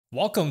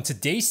Welcome to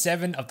day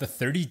 7 of the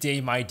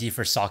 30-day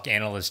MyDFIR SOC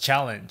Analyst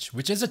Challenge,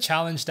 which is a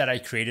challenge that I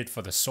created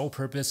for the sole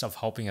purpose of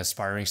helping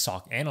aspiring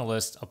SOC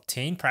analysts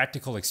obtain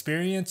practical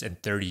experience in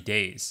 30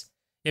 days.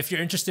 If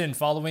you're interested in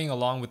following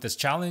along with this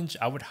challenge,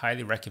 I would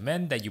highly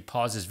recommend that you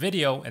pause this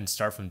video and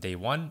start from day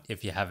 1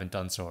 if you haven't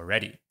done so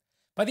already.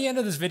 By the end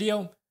of this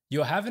video,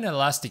 you'll have an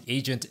Elastic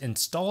agent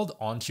installed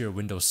onto your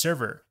Windows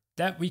server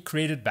that we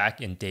created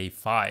back in day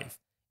 5.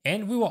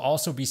 And we will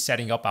also be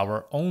setting up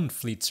our own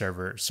fleet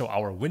server so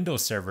our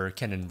Windows server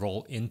can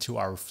enroll into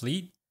our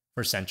fleet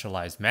for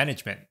centralized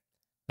management.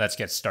 Let's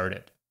get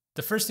started.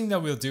 The first thing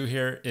that we'll do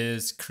here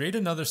is create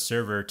another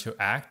server to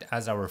act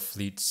as our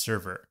fleet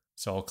server.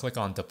 So I'll click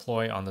on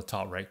deploy on the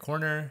top right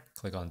corner,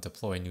 click on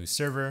deploy new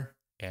server,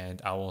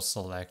 and I will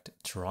select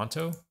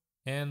Toronto.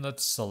 And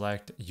let's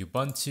select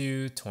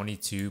Ubuntu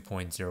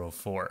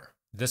 22.04.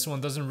 This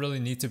one doesn't really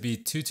need to be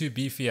too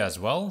beefy as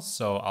well,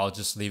 so I'll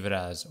just leave it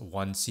as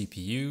 1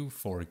 CPU,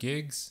 4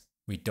 gigs.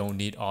 We don't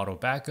need auto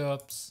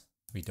backups.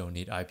 We don't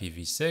need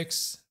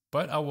IPv6,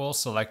 but I will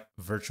select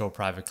Virtual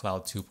Private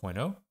Cloud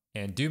 2.0.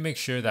 And do make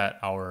sure that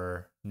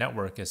our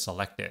network is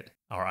selected.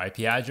 Our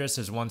IP address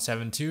is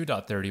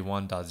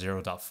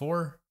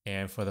 172.31.0.4.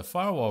 And for the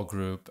firewall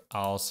group,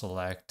 I'll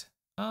select,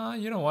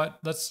 you know what?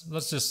 Let's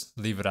just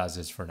leave it as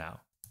is for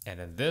now. And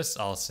in this,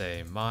 I'll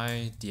say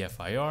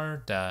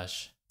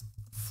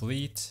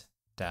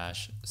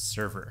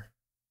MyDFIR-fleet-server.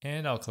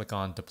 And I'll click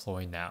on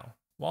deploy now.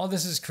 While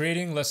this is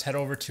creating, let's head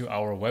over to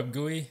our web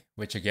GUI,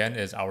 which again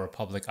is our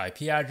public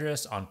IP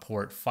address on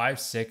port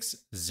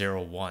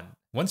 5601.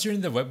 Once you're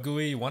in the web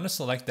GUI, you want to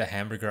select the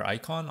hamburger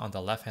icon on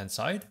the left-hand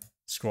side,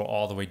 scroll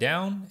all the way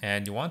down,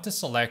 and you want to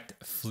select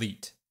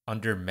Fleet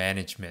under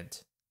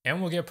Management.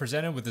 And we'll get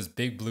presented with this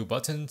big blue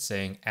button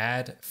saying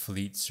Add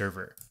Fleet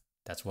Server.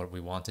 That's what we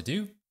want to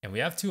do. And we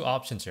have two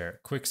options here,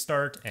 Quick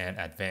Start and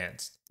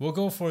Advanced. We'll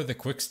go for the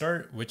Quick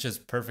Start, which is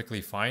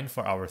perfectly fine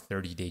for our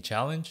 30-day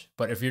challenge.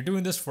 But if you're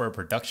doing this for a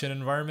production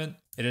environment,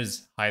 it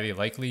is highly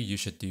likely you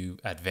should do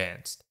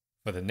Advanced.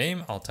 For the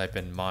name, I'll type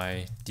in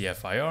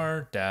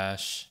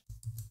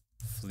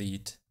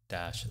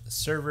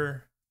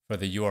MyDFIR-fleet-server. For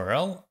the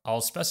URL, I'll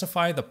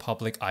specify the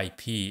public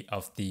IP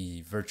of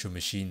the virtual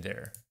machine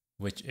there,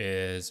 which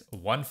is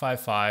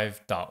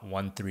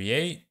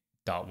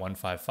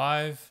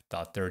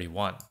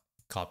 155.138.155.31.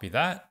 Copy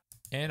that,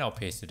 and I'll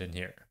paste it in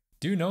here.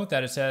 Do note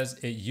that it says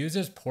it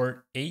uses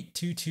port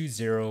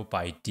 8220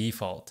 by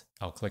default.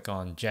 I'll click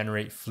on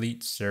Generate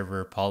Fleet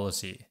Server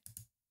Policy.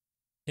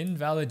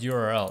 Invalid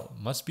URL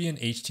must be an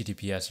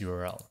HTTPS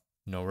URL.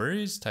 No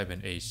worries, type in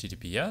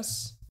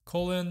https://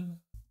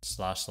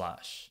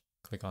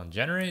 Click on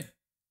Generate.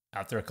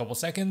 After a couple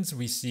seconds,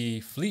 we see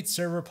Fleet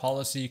Server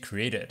Policy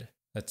created.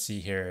 Let's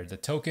see here, the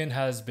token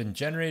has been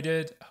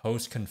generated,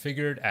 host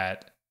configured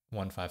at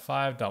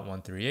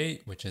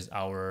 155.138, which is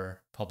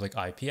our public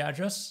IP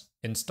address.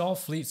 Install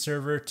Fleet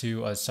Server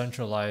to a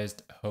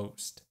centralized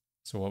host.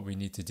 So what we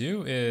need to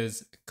do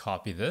is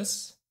copy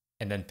this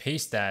and then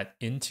paste that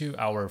into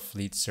our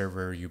Fleet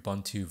Server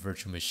Ubuntu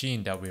virtual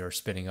machine that we are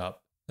spinning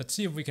up. Let's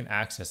see if we can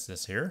access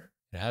this here.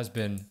 It has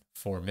been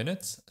 4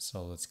 minutes,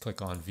 so let's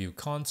click on View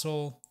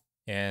Console.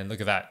 And look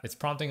at that, it's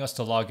prompting us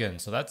to log in,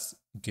 so that's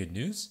good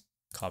news.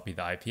 Copy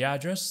the IP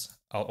address.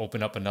 I'll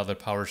open up another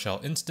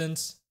PowerShell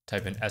instance.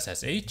 Type in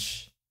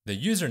SSH, the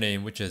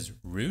username, which is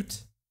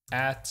root,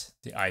 at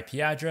the IP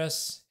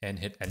address, and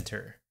hit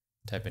enter.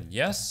 Type in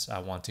yes, I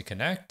want to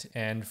connect.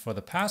 And for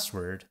the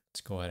password, let's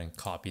go ahead and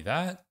copy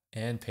that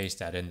and paste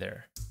that in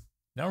there.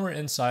 Now we're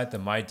inside the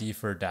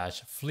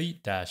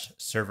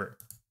MyDFIR-fleet-server.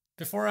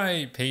 Before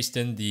I paste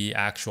in the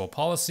actual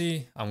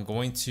policy, I'm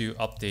going to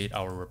update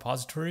our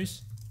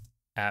repositories.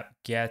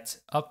 apt-get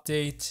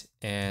update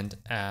and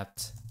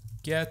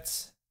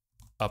apt-get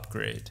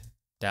upgrade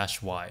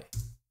 -y.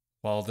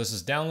 While this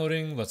is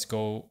downloading, let's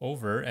go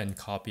over and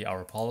copy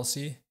our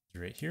policy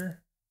right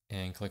here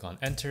and click on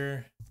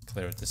enter,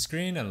 clear out the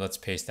screen, and let's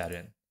paste that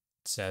in.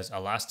 It says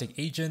Elastic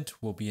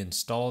Agent will be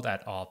installed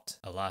at opt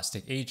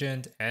Elastic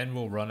Agent and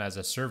will run as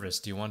a service.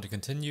 Do you want to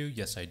continue?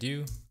 Yes, I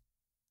do.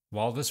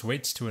 While this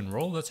waits to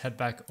enroll, let's head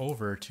back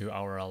over to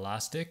our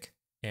Elastic,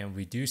 and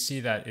we do see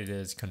that it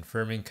is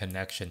confirming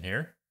connection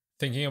here.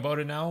 Thinking about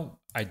it now,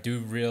 I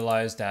do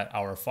realize that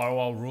our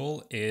firewall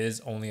rule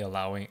is only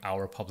allowing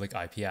our public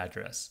IP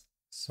address.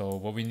 So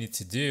what we need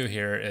to do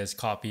here is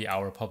copy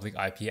our public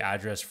IP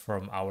address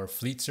from our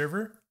fleet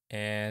server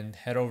and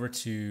head over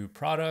to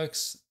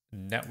Products,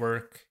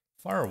 Network,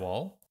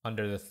 Firewall.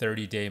 Under the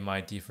 30-day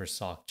MyDFIR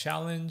SOC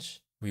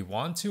Challenge, we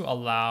want to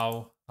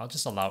allow, I'll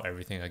just allow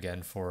everything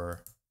again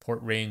for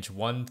port range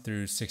 1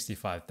 through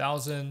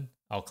 65,000.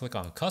 I'll click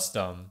on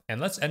Custom,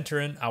 and let's enter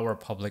in our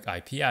public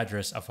IP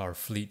address of our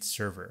fleet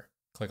server.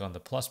 Click on the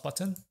plus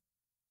button,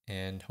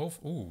 and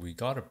we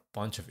got a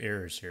bunch of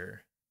errors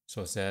here.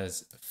 So it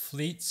says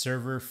fleet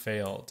server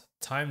failed.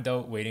 Timed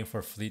out waiting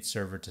for fleet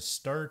server to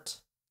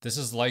start. This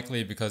is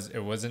likely because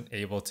it wasn't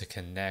able to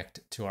connect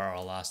to our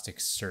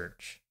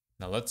Elasticsearch.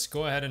 Now let's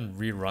go ahead and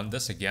rerun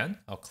this again.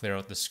 I'll clear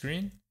out the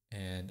screen.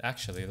 And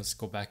actually, let's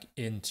go back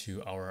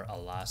into our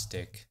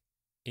Elastic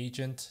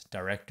agent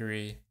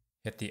directory,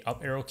 hit the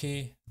up arrow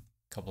key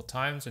a couple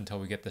times until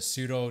we get the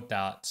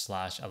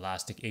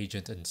sudo/elastic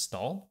agent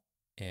install.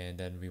 And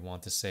then we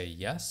want to say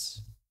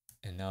yes.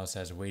 And now it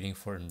says waiting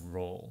for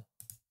enroll.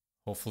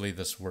 Hopefully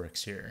this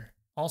works here.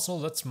 Also,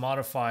 let's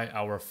modify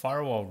our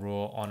firewall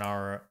rule on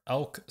our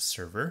ELK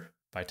server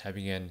by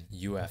typing in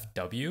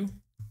UFW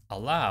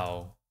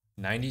allow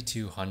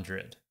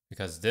 9200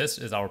 because this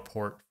is our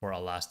port for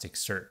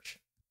Elasticsearch.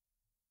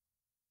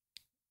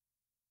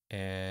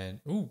 And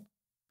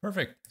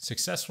perfect.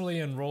 Successfully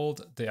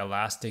enrolled the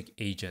Elastic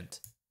agent.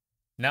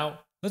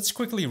 Now, let's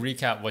quickly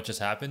recap what just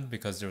happened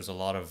because there was a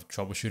lot of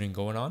troubleshooting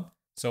going on.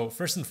 So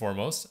first and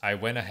foremost, I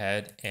went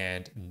ahead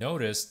and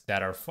noticed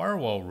that our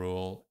firewall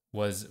rule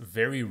was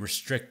very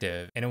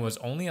restrictive and it was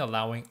only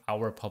allowing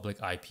our public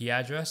IP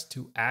address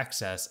to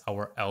access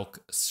our ELK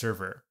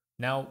server.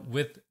 Now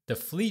with the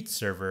Fleet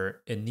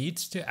server, it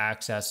needs to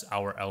access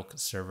our ELK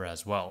server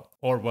as well.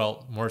 Or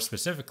well, more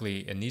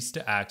specifically, it needs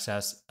to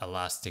access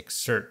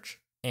Elasticsearch.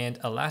 And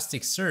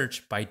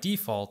Elasticsearch by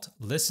default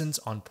listens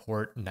on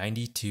port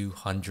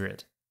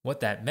 9200. What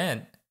that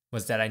meant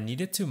was that I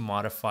needed to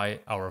modify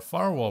our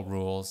firewall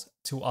rules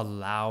to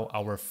allow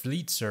our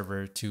Fleet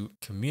server to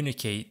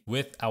communicate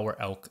with our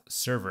ELK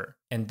server.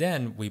 And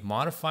then we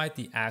modified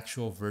the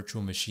actual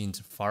virtual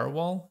machine's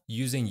firewall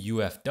using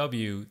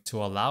UFW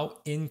to allow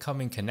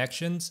incoming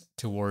connections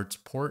towards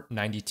port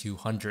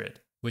 9200,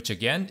 which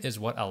again is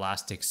what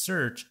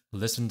Elasticsearch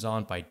listens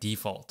on by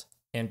default.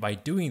 And by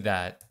doing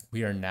that,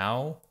 we are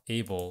now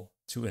able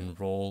to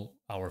enroll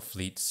our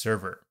Fleet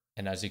server.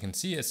 And as you can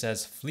see, it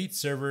says Fleet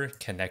server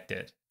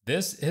connected.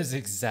 This is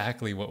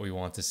exactly what we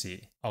want to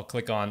see. I'll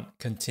click on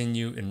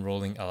continue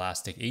enrolling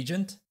Elastic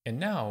agent. And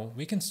now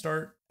we can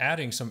start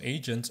adding some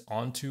agents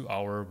onto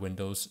our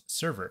Windows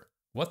server.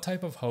 What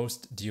type of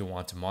host do you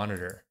want to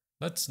monitor?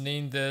 Let's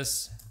name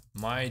this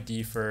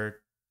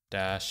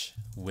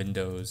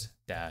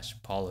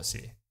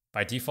MyDFIR-Windows-policy.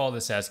 By default,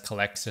 it says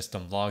collect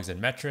system logs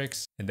and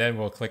metrics, and then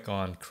we'll click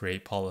on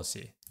create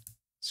policy.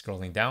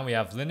 Scrolling down, we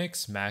have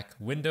Linux, Mac,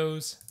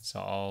 Windows. So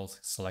I'll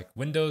select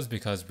Windows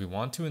because we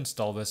want to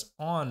install this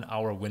on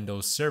our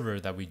Windows server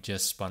that we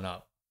just spun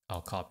up.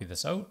 I'll copy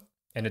this out.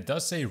 And it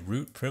does say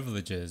root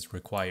privileges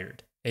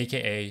required,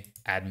 aka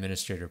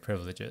administrator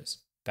privileges.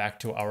 Back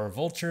to our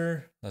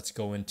voucher, let's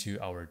go into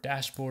our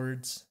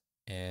dashboards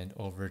and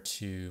over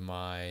to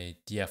my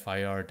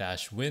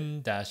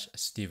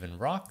DFIR-Win-Steven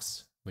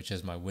Rocks, which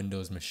is my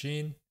Windows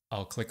machine.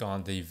 I'll click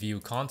on the view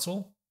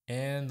console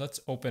and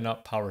let's open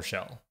up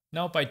PowerShell.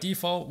 Now, by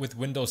default with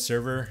Windows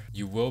Server,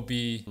 you will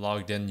be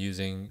logged in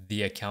using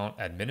the account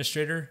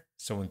administrator.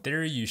 So in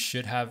theory, you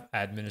should have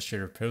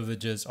administrator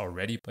privileges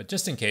already, but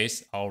just in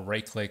case, I'll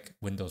right click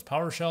Windows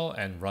PowerShell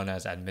and run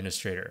as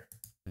administrator.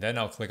 And then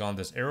I'll click on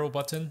this arrow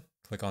button,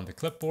 click on the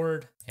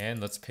clipboard, and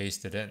let's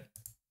paste it in.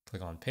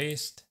 Click on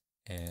paste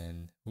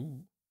and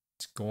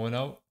it's going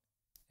out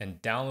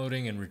and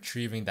downloading and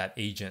retrieving that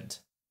agent.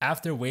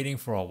 After waiting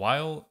for a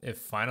while, it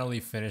finally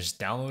finished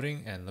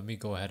downloading, and let me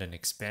go ahead and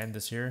expand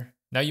this here.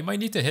 Now you might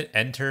need to hit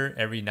enter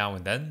every now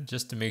and then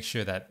just to make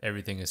sure that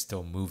everything is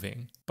still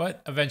moving.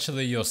 But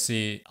eventually you'll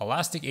see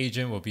Elastic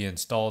Agent will be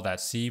installed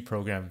at C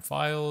program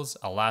files,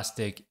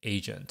 Elastic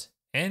Agent,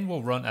 and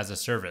will run as a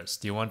service.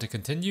 Do you want to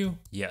continue?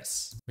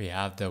 Yes. We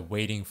have the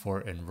waiting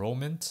for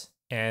enrollment.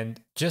 And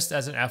just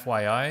as an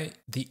FYI,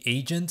 the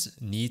agents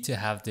need to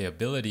have the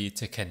ability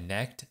to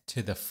connect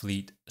to the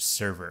Fleet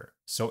server.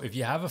 So if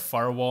you have a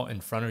firewall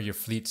in front of your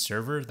Fleet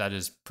server that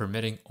is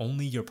permitting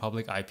only your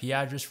public IP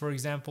address, for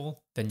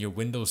example, then your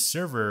Windows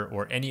server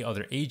or any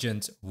other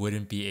agent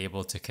wouldn't be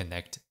able to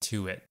connect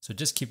to it. So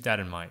just keep that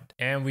in mind.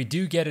 And we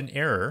do get an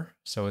error.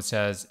 So it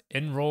says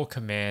enroll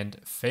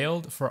command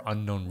failed for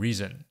unknown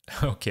reason.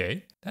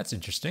 Okay, that's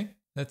interesting.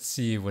 Let's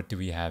see, what do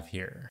we have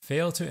here?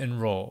 Fail to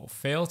enroll,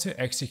 fail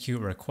to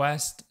execute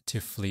request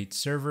to Fleet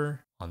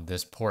server on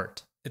this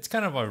port. It's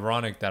kind of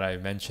ironic that I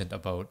mentioned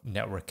about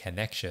network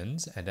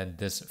connections and then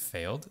this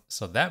failed.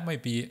 So that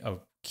might be a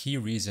key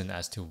reason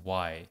as to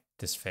why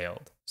this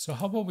failed. So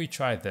how about we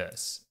try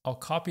this? I'll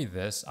copy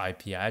this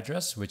IP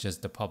address, which is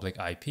the public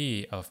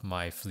IP of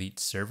my Fleet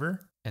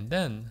server. And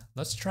then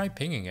let's try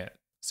pinging it.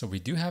 So we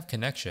do have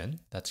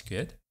connection, that's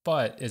good.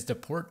 But is the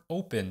port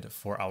opened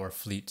for our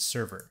Fleet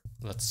server?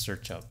 Let's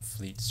search up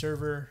Fleet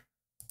server.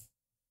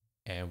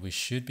 And we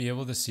should be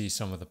able to see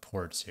some of the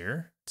ports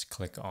here. Let's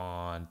click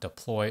on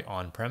deploy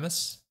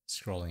on-premise,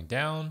 scrolling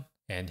down,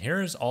 and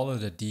here's all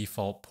of the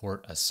default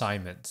port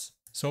assignments.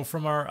 So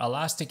from our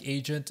Elastic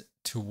agent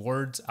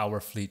towards our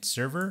Fleet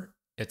server,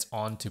 it's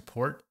on to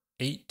port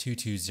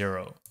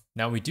 8220.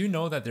 Now we do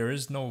know that there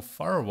is no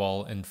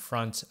firewall in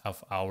front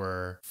of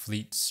our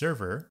Fleet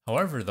server.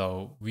 However,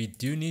 though, we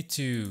do need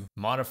to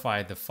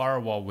modify the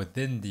firewall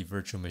within the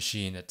virtual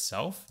machine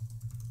itself.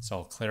 So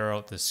I'll clear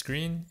out the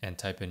screen and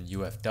type in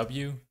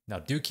UFW. Now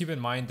do keep in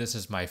mind, this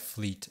is my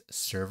Fleet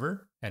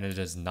server and it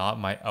is not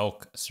my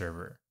ELK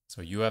server.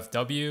 So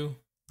UFW,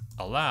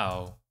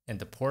 allow, and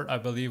the port I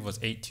believe was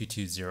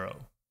 8220.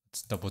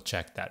 Let's double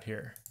check that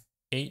here.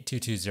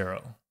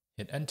 8220,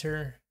 hit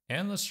enter,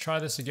 and let's try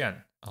this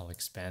again. I'll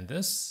expand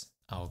this.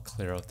 I'll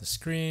clear out the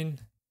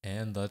screen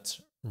and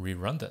let's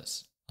rerun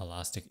this.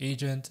 Elastic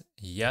agent,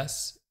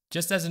 yes.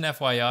 Just as an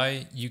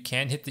FYI, you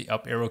can hit the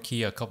up arrow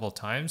key a couple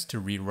times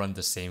to rerun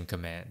the same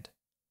command.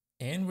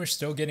 And we're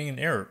still getting an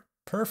error.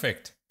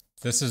 Perfect.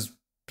 This is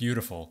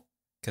beautiful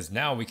because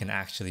now we can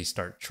actually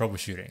start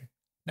troubleshooting.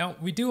 Now,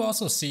 we do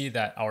also see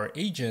that our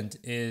agent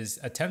is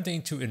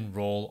attempting to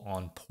enroll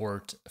on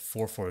port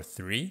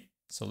 443.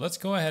 So let's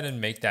go ahead and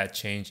make that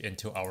change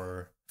into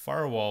our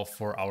firewall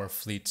for our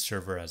fleet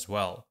server as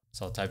well.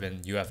 So I'll type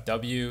in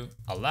UFW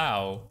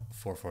allow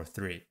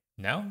 443.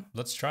 Now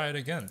let's try it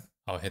again.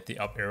 I'll hit the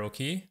up arrow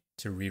key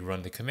to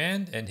rerun the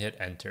command and hit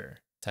enter.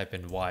 Type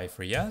in Y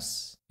for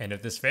yes. And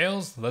if this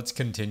fails, let's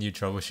continue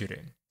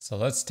troubleshooting. So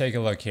let's take a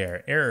look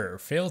here. Error,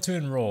 fail to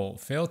enroll,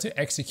 fail to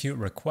execute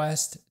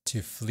request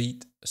to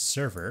fleet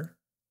server.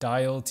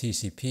 Dial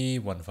TCP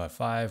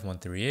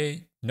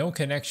 155.138. No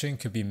connection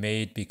could be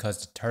made because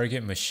the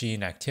target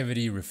machine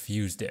activity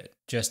refused it.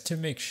 Just to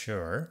make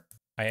sure,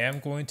 I am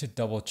going to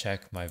double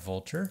check my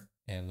voucher.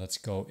 And let's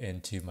go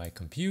into my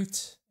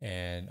compute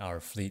and our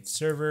fleet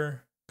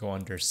server. Go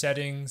under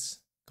settings,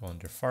 go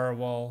under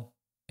firewall.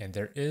 And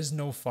there is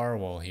no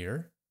firewall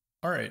here.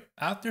 All right,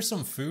 after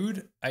some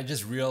food, I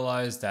just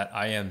realized that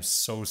I am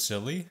so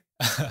silly.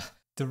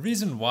 The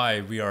reason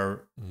why we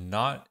are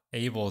not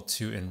able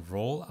to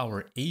enroll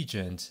our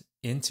agent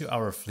into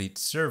our fleet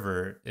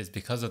server is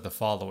because of the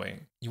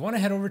following. You want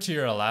to head over to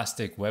your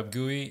Elastic Web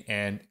GUI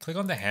and click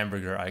on the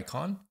hamburger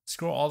icon.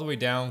 Scroll all the way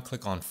down,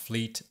 click on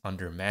Fleet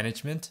under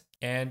Management.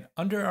 And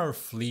under our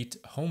fleet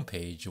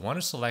homepage, you want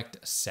to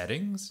select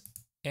Settings.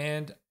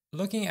 And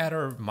looking at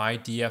our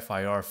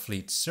MyDFIR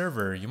fleet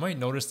server, you might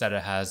notice that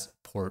it has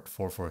port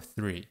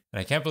 443. And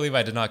I can't believe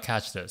I did not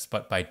catch this,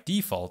 but by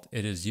default,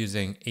 it is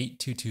using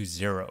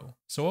 8220.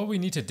 So what we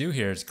need to do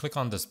here is click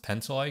on this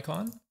pencil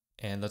icon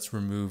and let's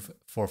remove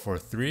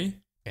 443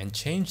 and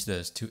change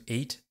this to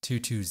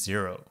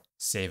 8220.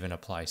 Save and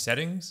apply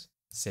settings,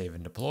 save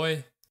and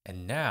deploy.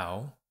 And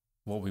now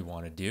what we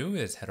want to do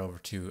is head over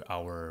to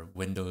our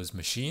Windows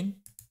machine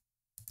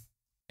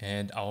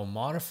and I'll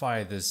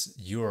modify this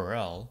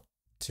URL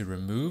to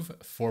remove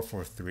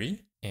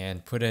 443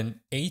 and put in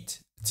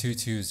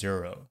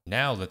 8220.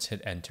 Now let's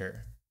hit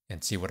enter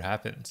and see what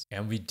happens.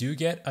 And we do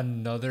get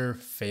another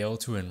fail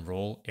to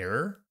enroll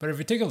error. But if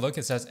we take a look,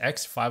 it says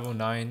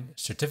X509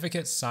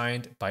 certificate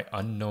signed by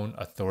unknown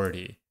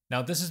authority.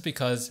 Now this is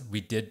because we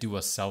did do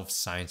a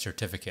self-signed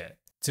certificate.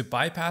 To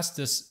bypass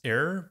this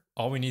error,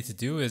 all we need to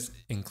do is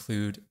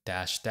include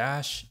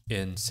 --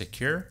 in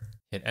secure,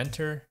 hit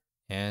enter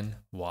and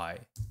Y.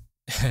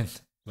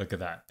 And look at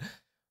that.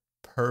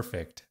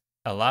 Perfect.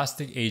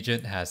 Elastic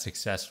Agent has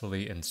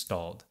successfully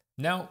installed.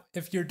 Now,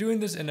 if you're doing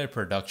this in a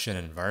production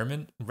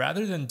environment,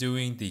 rather than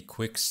doing the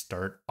quick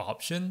start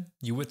option,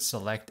 you would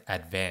select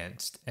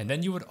advanced, and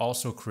then you would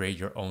also create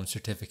your own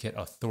certificate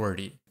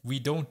authority. We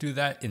don't do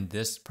that in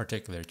this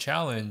particular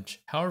challenge.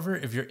 However,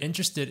 if you're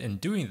interested in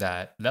doing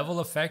that, Level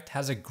Effect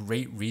has a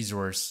great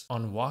resource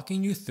on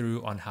walking you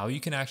through on how you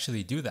can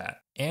actually do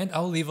that. And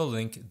I'll leave a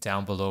link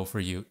down below for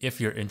you if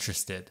you're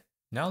interested.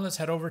 Now let's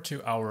head over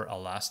to our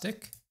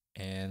Elastic.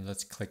 And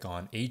let's click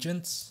on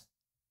agents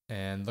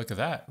and look at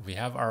that. We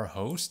have our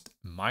host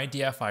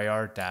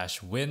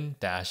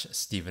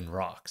MyDFIR-win-Stephen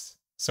Rocks.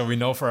 So we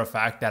know for a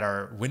fact that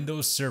our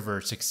Windows server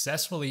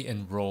successfully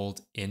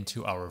enrolled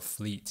into our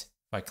fleet.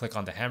 If I click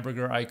on the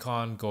hamburger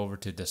icon, go over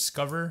to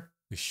discover,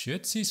 we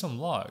should see some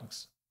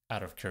logs.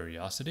 Out of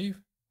curiosity,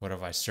 what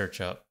if I search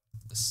up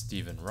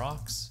Stephen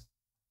Rocks?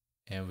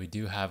 And we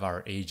do have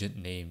our agent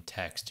name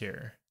text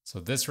here. So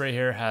this right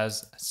here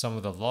has some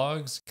of the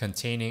logs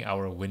containing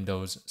our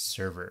Windows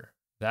server.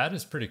 That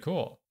is pretty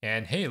cool.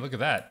 And hey, look at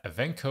that,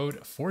 event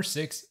code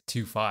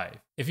 4625.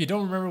 If you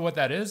don't remember what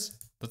that is,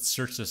 let's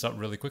search this up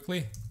really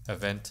quickly.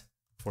 Event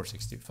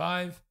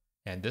 4625.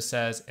 And this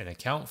says an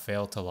account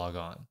failed to log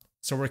on.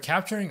 So we're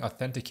capturing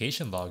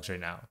authentication logs right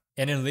now.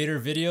 And in later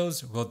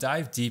videos, we'll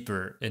dive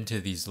deeper into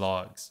these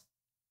logs.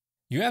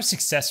 You have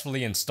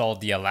successfully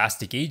installed the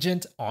Elastic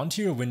Agent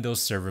onto your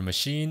Windows Server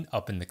machine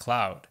up in the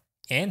cloud,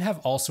 and have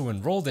also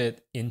enrolled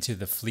it into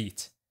the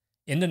fleet.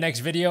 In the next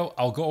video,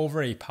 I'll go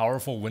over a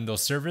powerful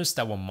Windows service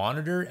that will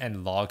monitor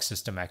and log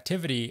system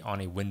activity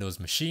on a Windows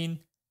machine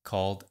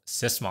called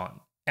Sysmon.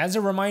 As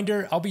a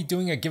reminder, I'll be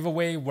doing a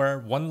giveaway where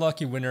one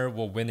lucky winner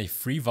will win a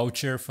free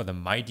voucher for the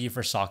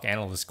MyDFIR SOC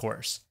Analyst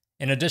Course.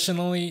 And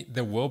additionally,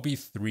 there will be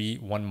 3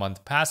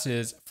 one-month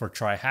passes for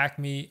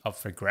TryHackMe up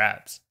for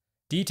grabs.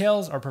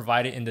 Details are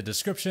provided in the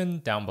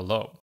description down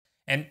below.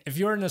 And if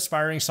you're an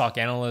aspiring SOC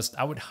analyst,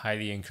 I would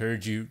highly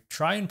encourage you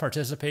try and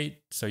participate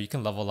so you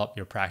can level up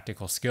your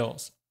practical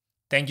skills.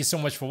 Thank you so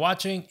much for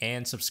watching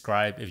and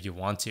subscribe if you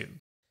want to.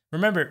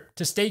 Remember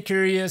to stay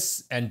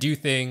curious and do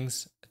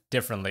things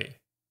differently.